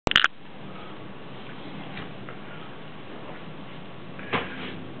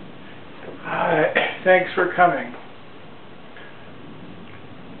Thanks for coming.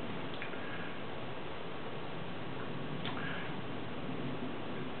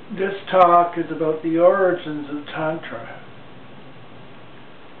 This talk is about the origins of Tantra,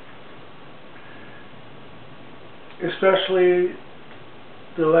 especially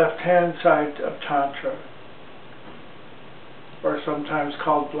the left-hand side of Tantra, or sometimes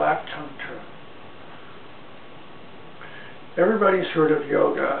called Black Tantra. Everybody's heard of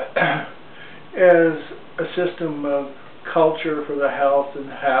yoga as a system of culture for the health, and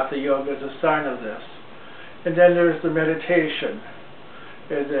hatha yoga is a sign of this. And then there's the meditation,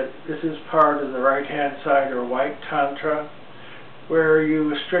 and that this is part of the right-hand side, or White Tantra, where you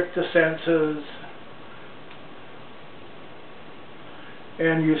restrict the senses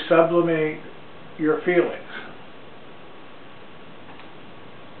and you sublimate your feelings.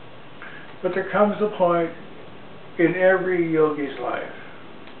 But there comes a point in every yogi's life,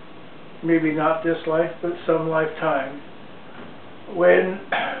 maybe not this life, but some lifetime, when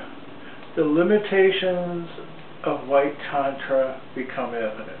the limitations of White Tantra become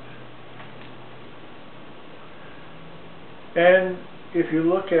evident. And if you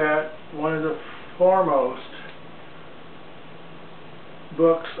look at one of the foremost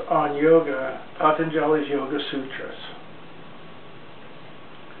books on yoga, Patanjali's Yoga Sutras,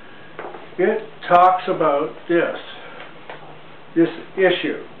 it talks about this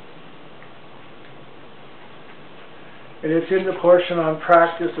issue. And it's in the portion on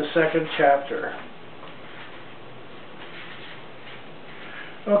practice, the second chapter.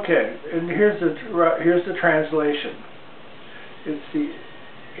 Okay, and here's the translation. It's the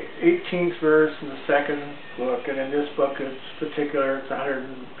 18th verse in the second book, and in this book it's particular, it's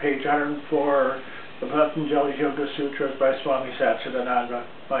page 104 of Patanjali's Yoga Sutras by Swami Satchidananda,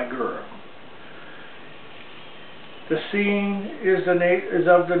 my guru. The scene is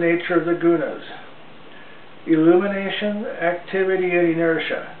of the nature of the gunas: illumination, activity, and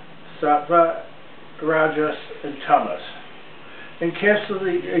inertia, sattva, rajas, and tamas, and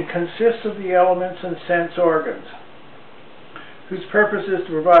consists of the elements and sense organs, whose purpose is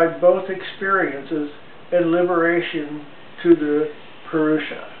to provide both experiences and liberation to the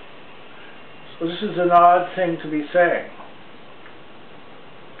Purusha. So this is an odd thing to be saying.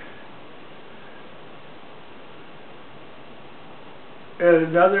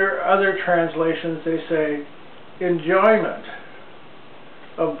 In other translations they say enjoyment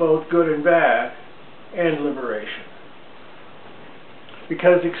of both good and bad and liberation,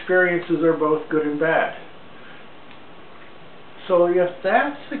 because experiences are both good and bad. So if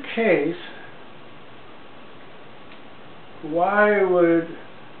that's the case, why would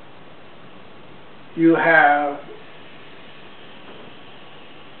you have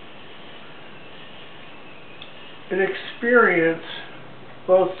an experience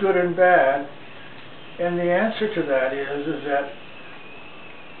both good and bad? And the answer to that is that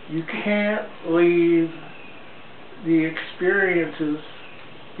you can't leave the experiences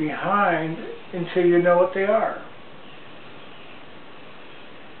behind until you know what they are.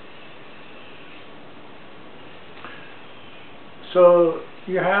 So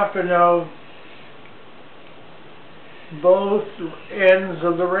you have to know both ends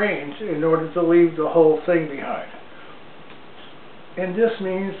of the range in order to leave the whole thing behind. And this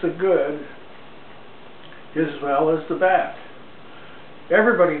means the good as well as the bad.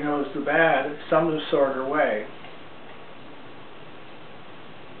 Everybody knows the bad in some sort of way.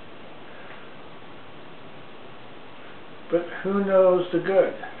 But who knows the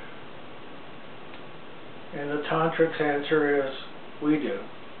good? And the Tantric's answer is, we do.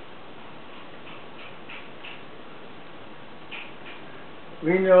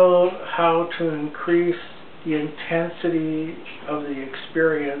 We know how to increase the intensity of the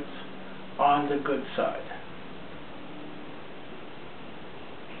experience on the good side.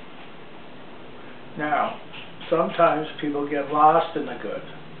 Now, sometimes people get lost in the good.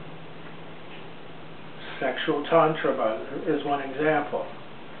 Sexual Tantra is one example.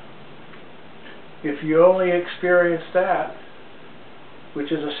 If you only experience that,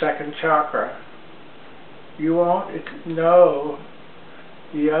 which is a second chakra, you won't know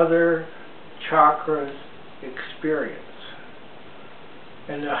the other chakras' experience,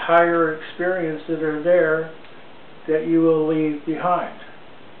 and the higher experience that are there that you will leave behind.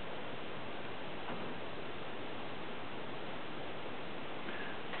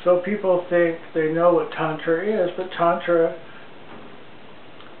 So people think they know what Tantra is, but Tantra,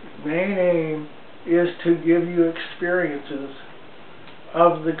 main aim is to give you experiences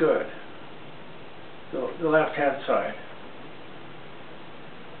of the good, the left-hand side.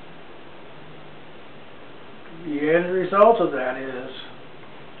 The end result of that is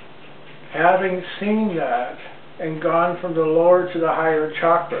Having seen that and gone from the lower to the higher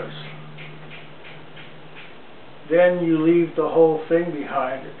chakras, then you leave the whole thing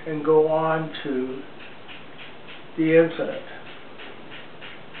behind and go on to the infinite.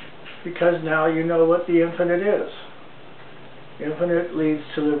 Because now you know what the infinite is. Infinite leads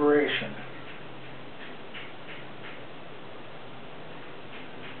to liberation.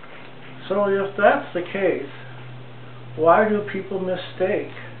 So if that's the case, why do people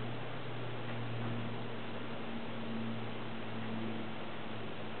mistake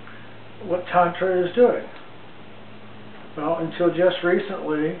what Tantra is doing? Well, until just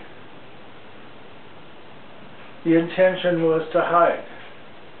recently, the intention was to hide.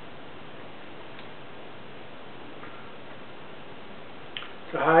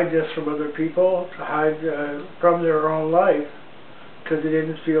 To hide this from other people, to hide from their own life, because they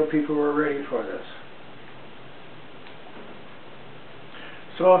didn't feel people were ready for this.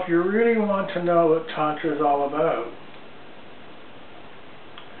 So if you really want to know what Tantra is all about,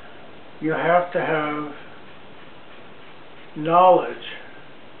 you have to have knowledge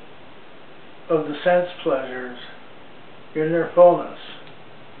of the sense pleasures in their fullness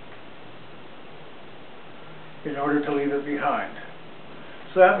in order to leave it behind.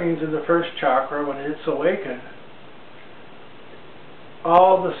 So that means in the first chakra, when it's awakened,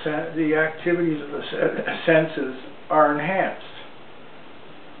 all the activities of the senses are enhanced.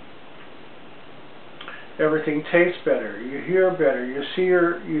 Everything tastes better, you hear better, you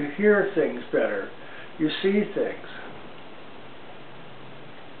hear things better, you see things.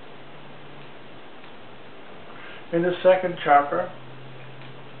 In the second chakra,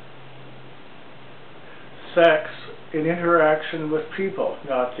 sex in interaction with people,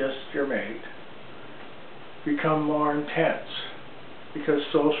 not just your mate, become more intense because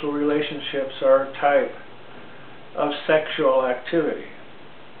social relationships are a type of sexual activity.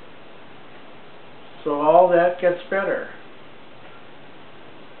 So all that gets better,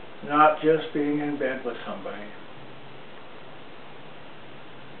 not just being in bed with somebody.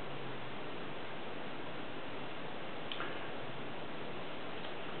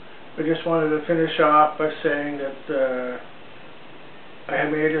 I just wanted to finish off by saying that I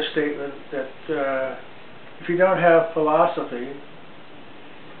had made a statement that if you don't have philosophy,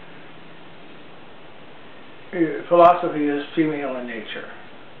 philosophy is female in nature.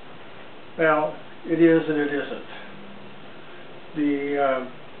 Well, it is and it isn't. The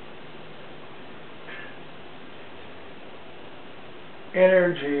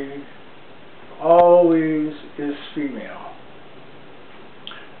energy always is female.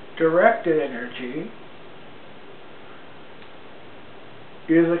 Directed energy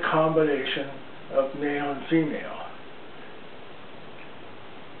is a combination of male and female.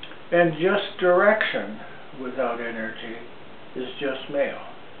 And just direction without energy is just male.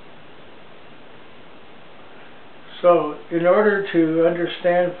 So, in order to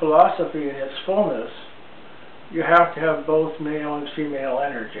understand philosophy in its fullness, you have to have both male and female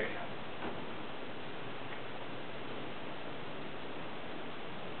energy.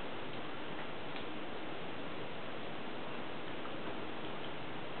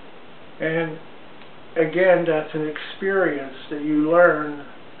 And again, that's an experience that you learn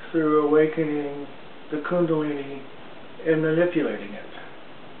through awakening the Kundalini and manipulating it.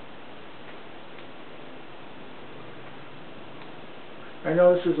 I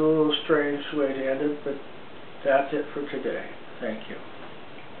know this is a little strange way to end it, but that's it for today. Thank you.